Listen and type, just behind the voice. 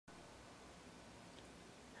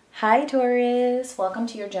Hi Taurus, welcome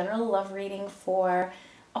to your general love reading for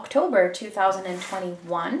October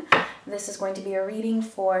 2021. This is going to be a reading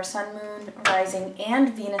for Sun, Moon, Rising,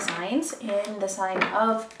 and Venus signs in the sign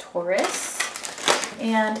of Taurus.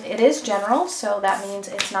 And it is general, so that means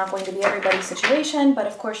it's not going to be everybody's situation, but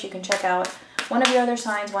of course you can check out one of your other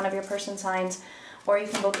signs, one of your person signs, or you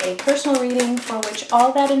can book a personal reading for which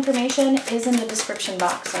all that information is in the description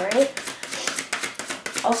box, all right?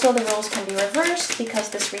 Also, the roles can be reversed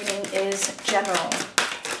because this reading is general.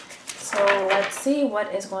 So let's see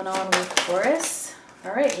what is going on with Taurus.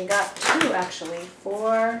 All right, we got two actually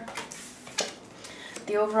for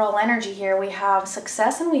the overall energy here. We have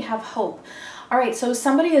success and we have hope. All right, so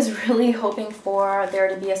somebody is really hoping for there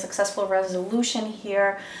to be a successful resolution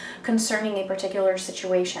here concerning a particular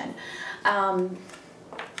situation.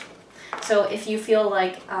 So if you feel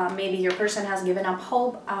like maybe your person has given up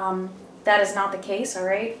hope, that is not the case, all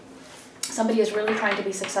right? Somebody is really trying to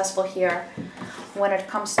be successful here when it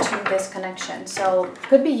comes to this connection. So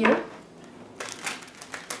could be you.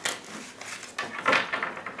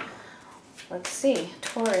 Let's see,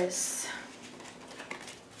 Taurus.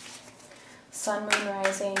 Sun, Moon,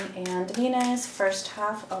 Rising, and Venus, first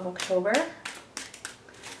half of October.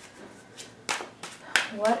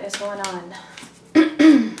 What is going on?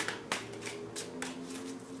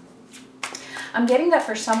 I'm getting that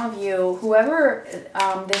for some of you, whoever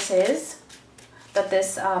this is, that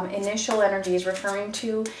this initial energy is referring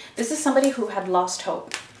to, this is somebody who had lost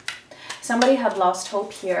hope. Somebody had lost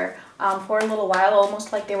hope here for a little while,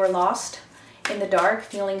 almost like they were lost in the dark,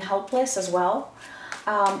 feeling helpless as well.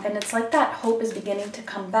 And it's like that hope is beginning to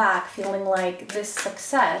come back, feeling like this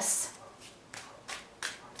success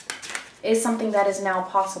is something that is now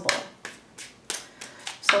possible.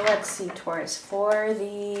 So let's see, Taurus. For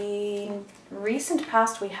the recent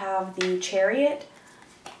past, we have the Chariot.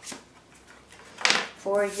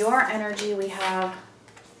 For your energy, we have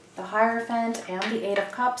the Hierophant and the Eight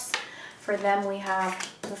of Cups. For them, we have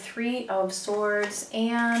the Three of Swords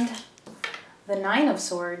and the Nine of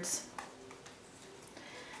Swords.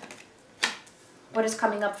 What is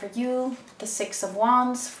coming up for you? The Six of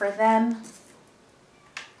Wands. For them,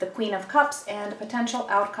 the Queen of Cups, and a potential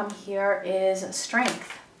outcome here is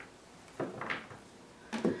strength.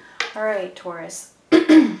 All right, Taurus.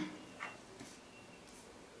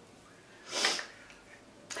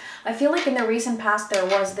 I feel like in the recent past there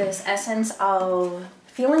was this essence of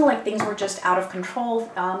feeling like things were just out of control,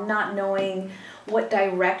 not knowing what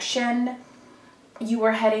direction you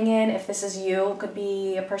were heading in. If this is you, it could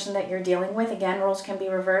be a person that you're dealing with. Again, roles can be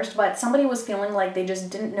reversed, but somebody was feeling like they just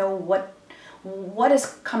didn't know what is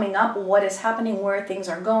coming up, what is happening, where things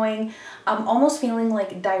are going. Almost feeling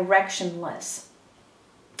like directionless.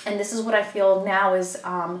 And this is what I feel now is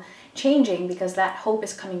changing because that hope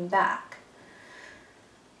is coming back.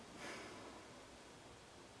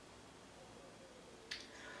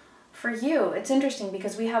 For you, it's interesting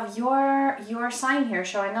because we have your sign here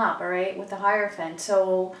showing up, all right, with the Hierophant.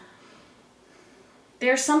 So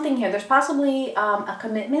there's something here. There's possibly a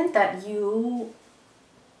commitment that you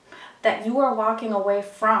are walking away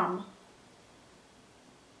from,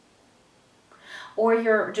 or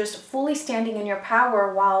you're just fully standing in your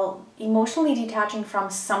power while emotionally detaching from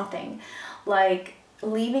something, like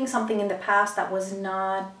leaving something in the past that was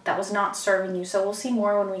not serving you. So we'll see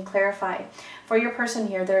more when we clarify. For your person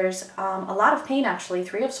here, there's a lot of pain actually.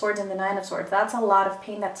 Three of Swords and the Nine of Swords. That's a lot of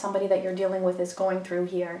pain that somebody that you're dealing with is going through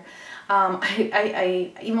here.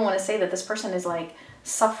 I even want to say that this person is like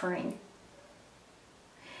suffering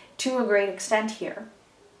to a great extent here.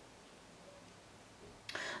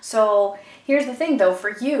 So here's the thing though,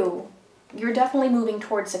 for you, you're definitely moving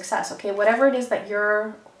towards success, okay? Whatever it is that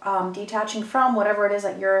you're detaching from, whatever it is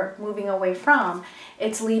that you're moving away from,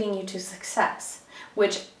 it's leading you to success,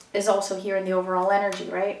 which is also here in the overall energy,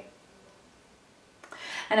 right?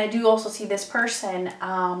 And I do also see this person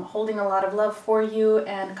holding a lot of love for you,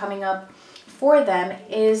 and coming up for them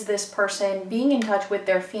is this person being in touch with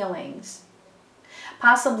their feelings.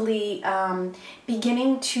 Possibly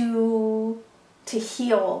beginning to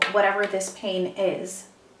heal whatever this pain is.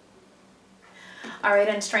 All right,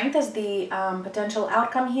 and strength is the potential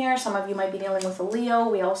outcome here. Some of you might be dealing with a Leo.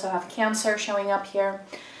 We also have Cancer showing up here.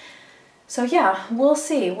 So yeah, we'll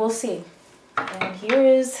see, we'll see. And here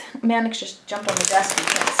is, Mannix just jumped on the desk. You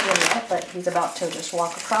can't see him yet, but he's about to just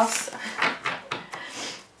walk across.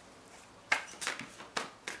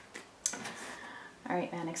 All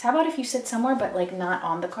right, Mannix, how about if you sit somewhere but like not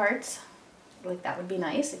on the cards? Like that would be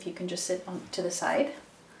nice if you can just sit on to the side.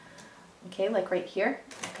 Okay, like right here.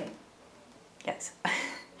 Okay, yes.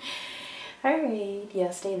 All right,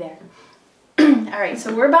 yeah, stay there. All right,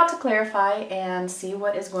 so we're about to clarify and see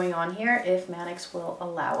what is going on here, if Mannix will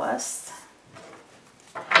allow us.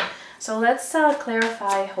 So let's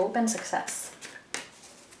clarify hope and success.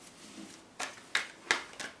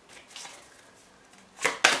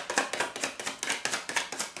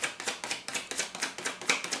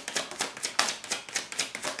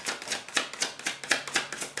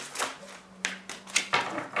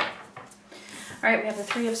 All right, we have the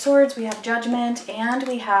Three of Swords, we have Judgment, and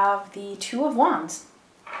we have the Two of Wands.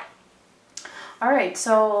 All right,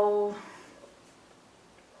 so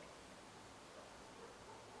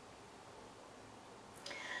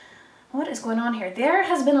what is going on here? There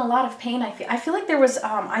has been a lot of pain. I feel like there was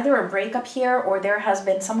either a breakup here, or there has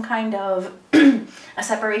been some kind of a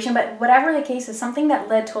separation, but whatever the case is, something that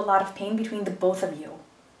led to a lot of pain between the both of you.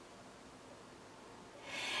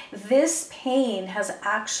 This pain has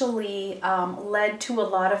actually led to a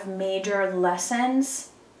lot of major lessons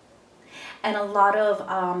and a lot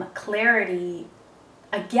of clarity,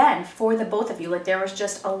 again, for the both of you. Like, there was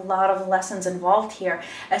just a lot of lessons involved here,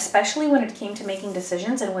 especially when it came to making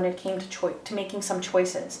decisions and when it came to making some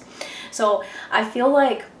choices. So I feel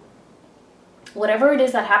like whatever it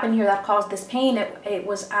is that happened here that caused this pain, it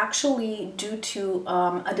was actually due to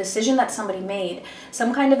a decision that somebody made,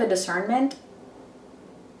 some kind of a discernment,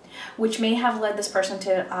 which may have led this person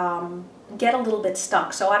to get a little bit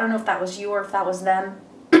stuck. So I don't know if that was you or if that was them.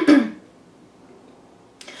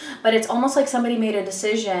 But it's almost like somebody made a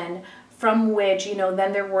decision from which, you know,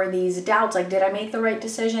 then there were these doubts, like, did I make the right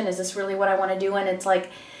decision? Is this really what I want to do? And it's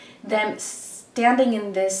like them standing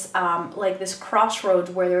in this, like this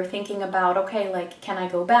crossroads where they're thinking about, okay, like, can I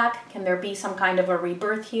go back? Can there be some kind of a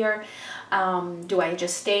rebirth here? Do I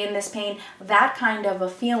just stay in this pain? That kind of a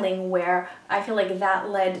feeling, where I feel like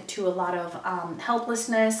that led to a lot of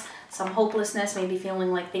helplessness, some hopelessness, maybe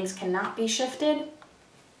feeling like things cannot be shifted.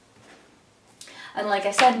 And like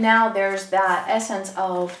I said, now there's that essence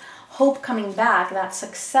of hope coming back, that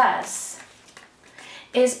success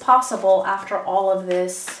is possible after all of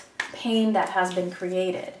this pain that has been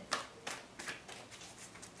created.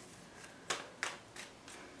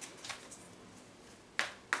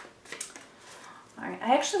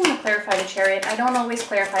 I actually want to clarify the Chariot. I don't always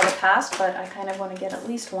clarify the past, but I kind of want to get at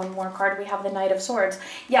least one more card. We have the Knight of Swords.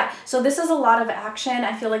 Yeah, so this is a lot of action.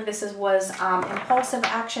 I feel like this was impulsive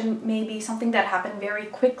action, maybe something that happened very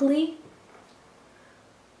quickly.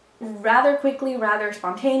 Rather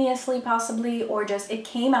spontaneously possibly, or just it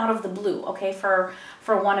came out of the blue, okay, for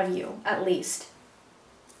one of you at least.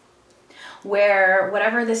 Where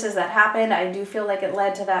whatever this is that happened, I do feel like it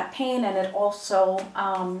led to that pain, and it also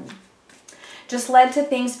just led to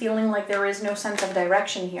things feeling like there is no sense of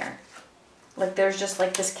direction here. Like there's just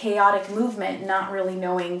like this chaotic movement, not really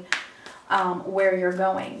knowing where you're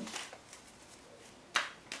going.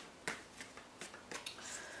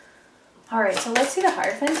 All right, so let's see the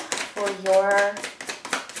Hierophant for your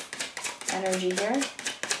energy here.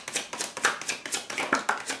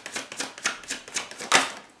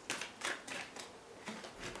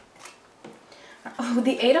 Oh,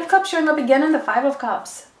 the Eight of Cups showing up again, and the Five of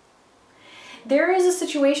Cups. There is a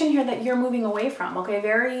situation here that you're moving away from, okay?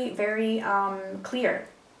 Very, very clear.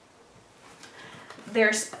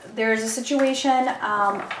 There's a situation,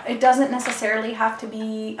 it doesn't necessarily have to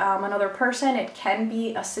be another person, it can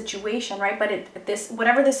be a situation, right? But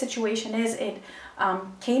whatever the situation is, it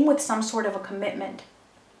came with some sort of a commitment.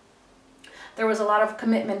 There was a lot of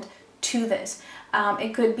commitment to this.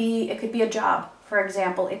 It could be a job, for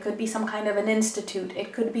example. It could be some kind of an institute.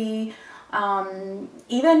 It could be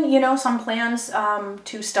even, you know, some plans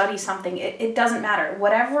to study something. It doesn't matter.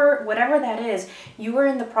 Whatever that is, you are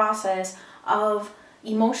in the process of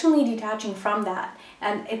emotionally detaching from that,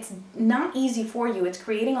 and it's not easy for you. It's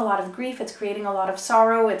creating a lot of grief, it's creating a lot of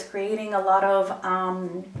sorrow, it's creating a lot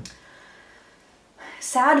of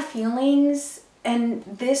sad feelings, and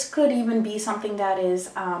this could even be something that is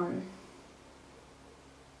I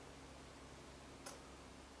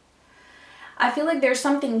feel like there's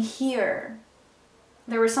something here.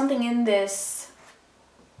 There was something in this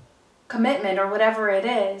commitment or whatever it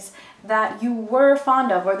is that you were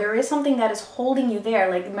fond of, or there is something that is holding you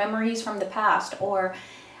there, like memories from the past, or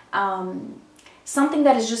something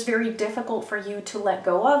that is just very difficult for you to let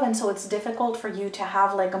go of, and so it's difficult for you to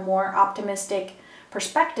have like a more optimistic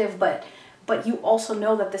perspective, but you also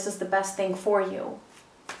know that this is the best thing for you.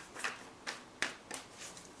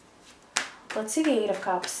 Let's see the Eight of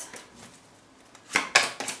Cups.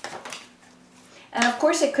 And of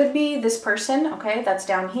course it could be this person, okay, that's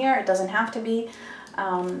down here. It doesn't have to be.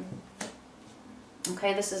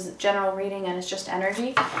 Okay, this is a general reading and it's just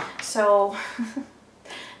energy. So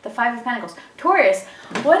The Five of Pentacles. Taurus,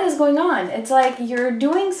 what is going on? It's like you're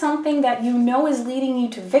doing something that you know is leading you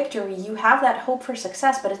to victory. You have that hope for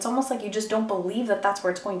success, but it's almost like you just don't believe that that's where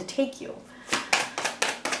it's going to take you.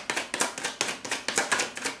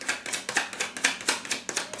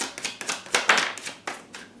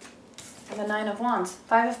 And the Nine of Wands.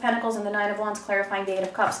 Five of Pentacles and the Nine of Wands, clarifying the Eight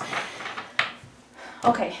of Cups.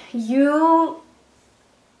 Okay,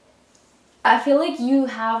 I feel like you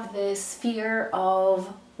have this fear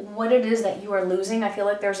of what it is that you are losing. I feel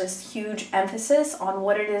like there's this huge emphasis on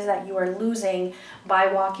what it is that you are losing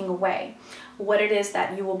by walking away. What it is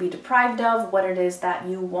that you will be deprived of, what it is that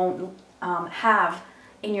you won't have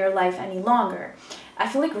in your life any longer. I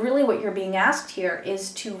feel like really what you're being asked here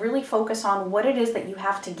is to really focus on what it is that you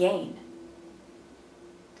have to gain,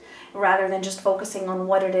 rather than just focusing on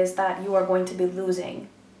what it is that you are going to be losing.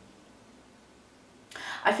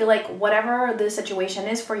 I feel like whatever the situation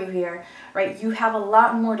is for you here, right, you have a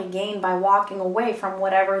lot more to gain by walking away from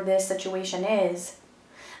whatever this situation is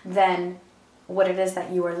than what it is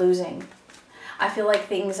that you are losing. I feel like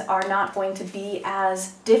things are not going to be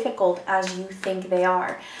as difficult as you think they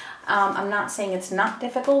are. I'm not saying it's not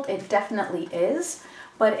difficult, it definitely is,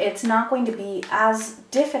 but it's not going to be as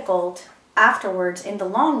difficult afterwards in the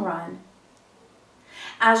long run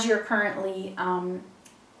as you're currently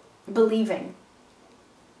believing.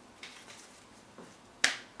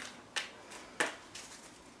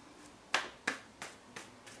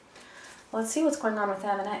 Let's see what's going on with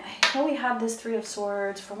them. And I know we had this Three of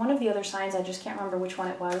Swords for one of the other signs. I just can't remember which one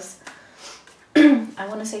it was. I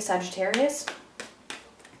want to say Sagittarius.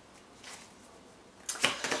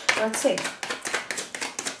 Let's see.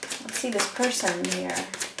 Let's see this person here.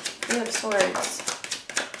 Three of Swords.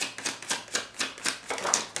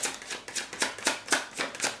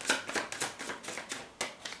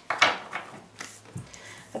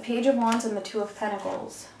 The Page of Wands and the Two of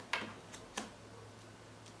Pentacles.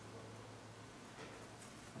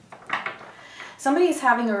 Somebody's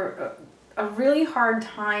having a really hard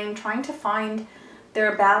time trying to find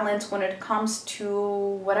their balance when it comes to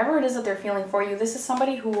whatever it is that they're feeling for you. This is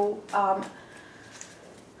somebody who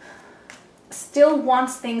still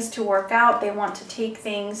wants things to work out. They want to take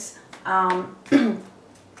things kind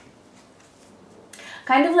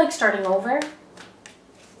of like starting over.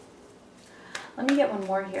 Let me get one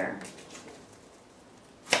more here.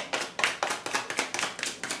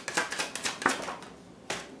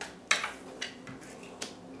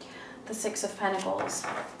 The Six of Pentacles.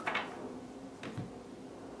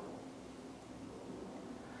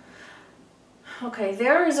 Okay,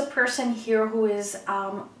 there is a person here who is,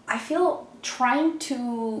 I feel, trying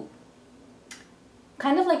to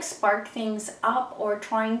kind of like spark things up or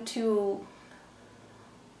trying to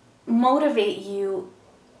motivate you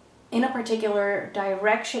in a particular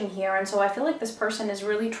direction here. And so I feel like this person is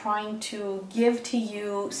really trying to give to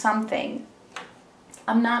you something.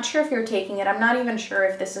 I'm not sure if you're taking it. I'm not even sure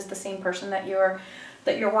if this is the same person that you're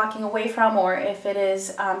walking away from, or if it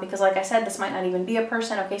is, because like I said, this might not even be a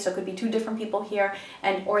person. Okay, so it could be two different people here,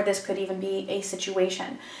 or this could even be a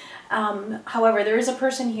situation. However, there is a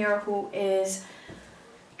person here who is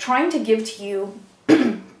trying to give to you.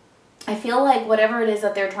 I feel like whatever it is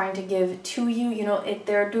that they're trying to give to you, you know,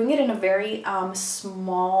 they're doing it in a very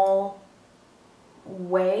small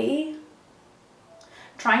way,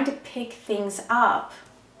 trying to pick things up,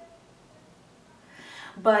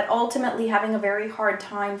 but ultimately having a very hard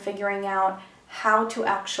time figuring out how to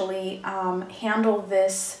actually handle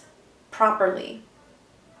this properly.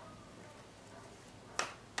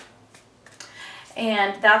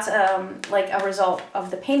 And that's like a result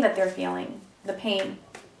of the pain that they're feeling, the pain,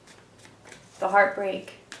 the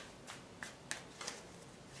heartbreak.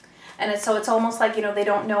 And so it's almost like, you know, they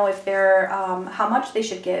don't know if they're, how much they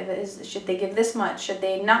should give. Should they give this much? Should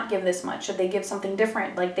they not give this much? Should they give something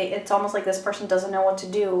different? Like it's almost like this person doesn't know what to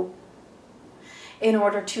do in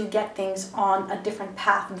order to get things on a different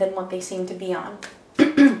path than what they seem to be on.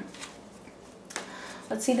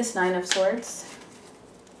 Let's see this Nine of Swords.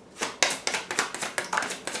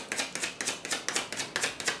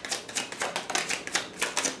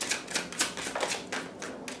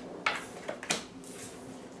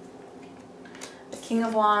 King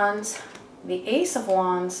of Wands, the Ace of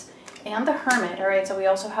Wands, and the Hermit. All right, so we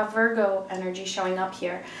also have Virgo energy showing up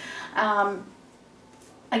here.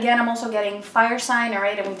 Again, I'm also getting fire sign, all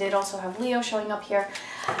right, and we did also have Leo showing up here.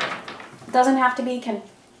 Doesn't have to be, can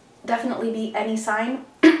definitely be any sign,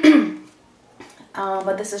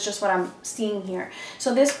 but this is just what I'm seeing here.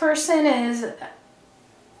 So this person is,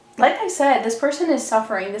 like I said, this person is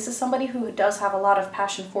suffering. This is somebody who does have a lot of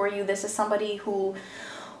passion for you. This is somebody who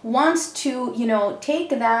wants to, you know, take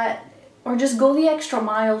that or just go the extra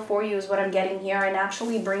mile for you is what I'm getting here, and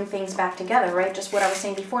actually bring things back together, right? Just what I was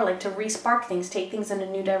saying before, like to re-spark things, take things in a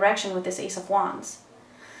new direction with this Ace of Wands.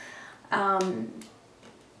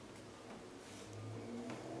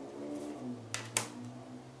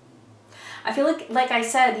 I feel like I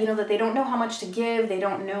said, you know, that they don't know how much to give. They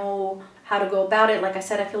don't know how to go about it. Like I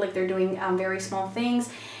said, I feel like they're doing very small things.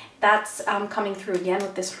 That's coming through again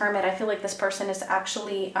with this Hermit. I feel like this person is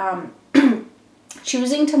actually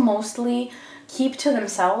choosing to mostly keep to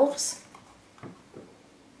themselves.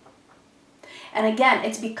 And again,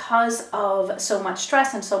 it's because of so much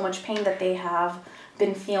stress and so much pain that they have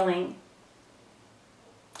been feeling.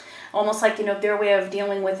 Almost like, you know, their way of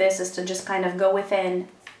dealing with this is to just kind of go within.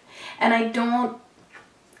 And I don't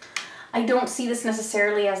see this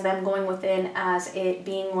necessarily as them going within as it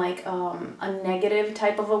being like a negative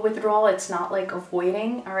type of a withdrawal. It's not like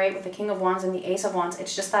avoiding, all right, with the King of Wands and the Ace of Wands.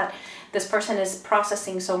 It's just that this person is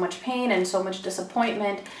processing so much pain and so much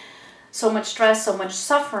disappointment, so much stress, so much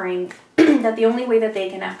suffering, that the only way that they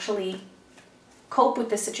can actually cope with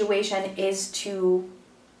this situation is to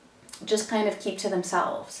just kind of keep to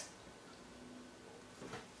themselves.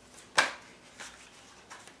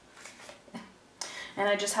 And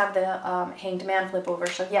I just have the Hanged Man flip over.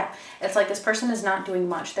 So yeah, it's like this person is not doing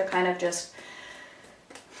much. They're kind of just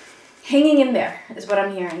hanging in there is what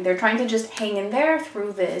I'm hearing. They're trying to just hang in there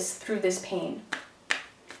through this pain.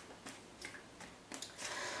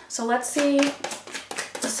 So let's see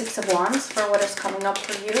the Six of Wands for what is coming up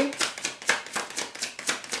for you.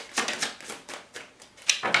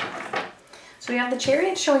 So we have the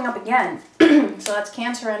Chariot showing up again. So that's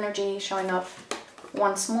Cancer energy showing up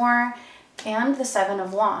once more. And the Seven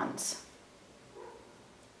of Wands.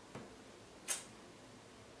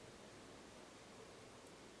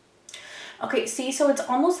 Okay, see, so it's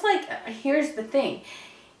almost like, here's the thing.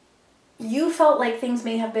 You felt like things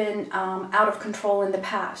may have been out of control in the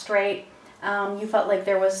past, right? You felt like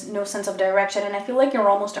there was no sense of direction, and I feel like you're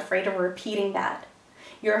almost afraid of repeating that.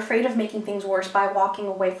 You're afraid of making things worse by walking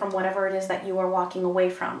away from whatever it is that you are walking away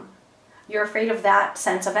from. You're afraid of that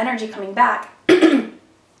sense of energy coming back.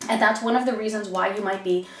 And that's one of the reasons why you might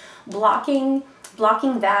be blocking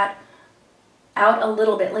that out a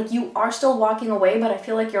little bit. Like you are still walking away, but I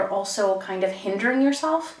feel like you're also kind of hindering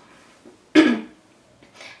yourself. And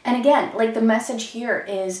again, like the message here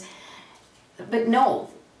is, but no,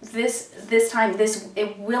 this time,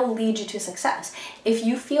 it will lead you to success. If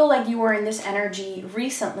you feel like you were in this energy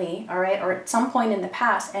recently, all right, or at some point in the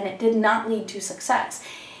past, and it did not lead to success,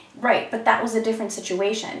 right, but that was a different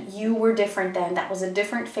situation. You were different then. That was a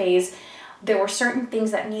different phase. There were certain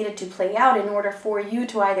things that needed to play out in order for you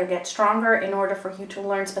to either get stronger, in order for you to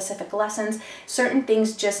learn specific lessons. Certain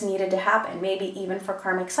things just needed to happen, maybe even for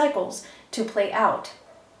karmic cycles to play out.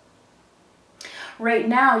 Right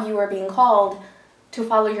now, you are being called to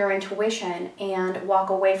follow your intuition and walk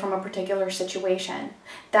away from a particular situation.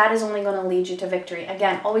 That is only going to lead you to victory.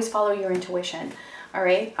 Again, always follow your intuition. All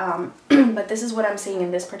right, but this is what I'm seeing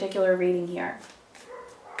in this particular reading here.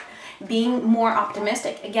 Being more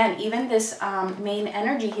optimistic. Again, even this main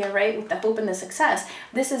energy here, right, with the hope and the success,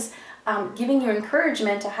 this is giving you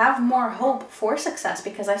encouragement to have more hope for success,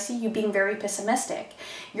 because I see you being very pessimistic.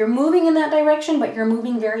 You're moving in that direction, but you're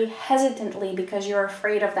moving very hesitantly because you're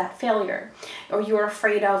afraid of that failure, or you're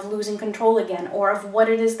afraid of losing control again, or of what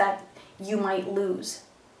it is that you might lose,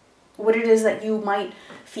 what it is that you might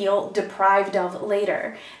feel deprived of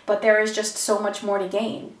later. But there is just so much more to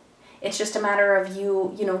gain. It's just a matter of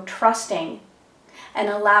you, trusting and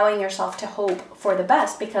allowing yourself to hope for the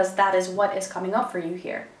best, because that is what is coming up for you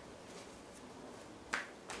here.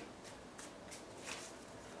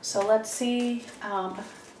 So let's see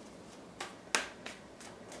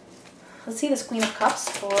this Queen of Cups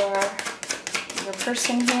for your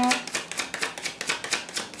person here.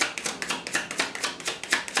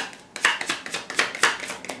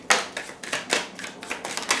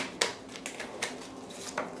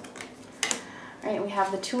 Right, we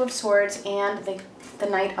have the Two of Swords and the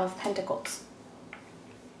Knight of Pentacles.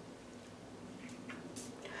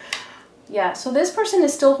 Yeah, so this person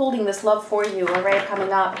is still holding this love for you, all right,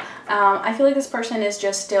 coming up. I feel like this person is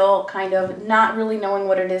just still kind of not really knowing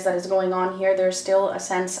what it is that is going on here. There's still a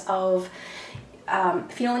sense of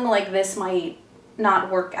feeling like this might not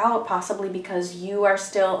work out, possibly because you are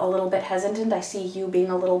still a little bit hesitant. I see you being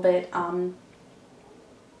a little bit,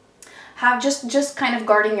 just kind of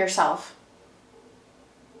guarding yourself.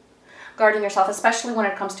 Guarding yourself, especially when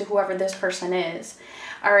it comes to whoever this person is.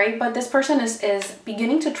 All right, but this person is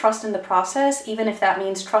beginning to trust in the process, even if that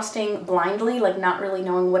means trusting blindly, like not really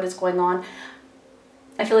knowing what is going on.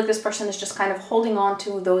 I feel like this person is just kind of holding on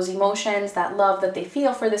to those emotions, that love that they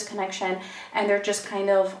feel for this connection, and they're just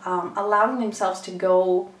kind of allowing themselves to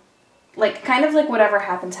go, like, kind of like whatever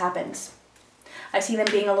happens, happens. I see them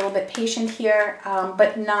being a little bit patient here,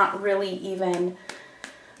 but not really even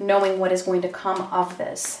knowing what is going to come of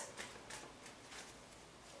this.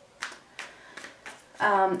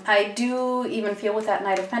 I do even feel with that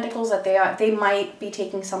Knight of Pentacles that they might be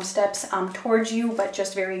taking some steps towards you, but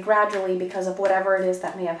just very gradually because of whatever it is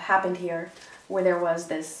that may have happened here, where there was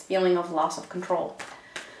this feeling of loss of control.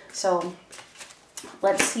 So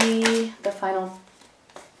let's see the final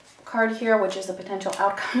card here, which is the potential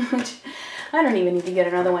outcome, which I don't even need to get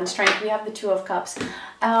another one. Strength. We have the Two of Cups.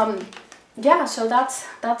 Yeah, so that's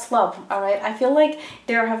love. All right, I feel like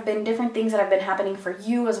there have been different things that have been happening for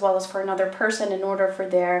you as well as for another person in order for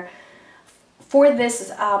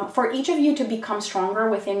for each of you to become stronger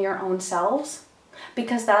within your own selves,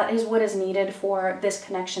 because that is what is needed for this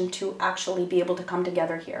connection to actually be able to come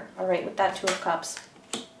together here. All right, with that Two of Cups.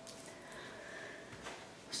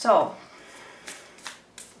 So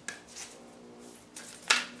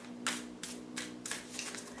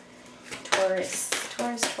Taurus.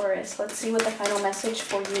 Let's see what the final message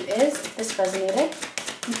for you is, if this resonated.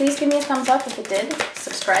 And please give me a thumbs up if it did.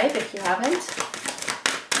 Subscribe if you haven't.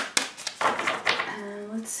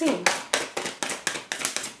 Let's see.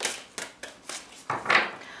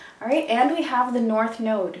 All right, and we have the North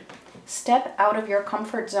Node. Step out of your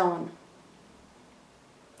comfort zone.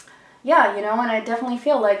 Yeah, you know, and I definitely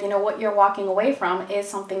feel like, you know, what you're walking away from is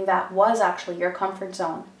something that was actually your comfort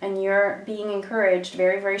zone. And you're being encouraged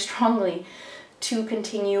very, very strongly to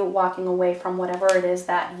continue walking away from whatever it is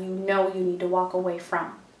that you know you need to walk away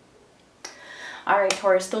from. All right,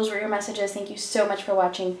 Taurus, those were your messages. Thank you so much for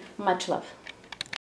watching. Much love.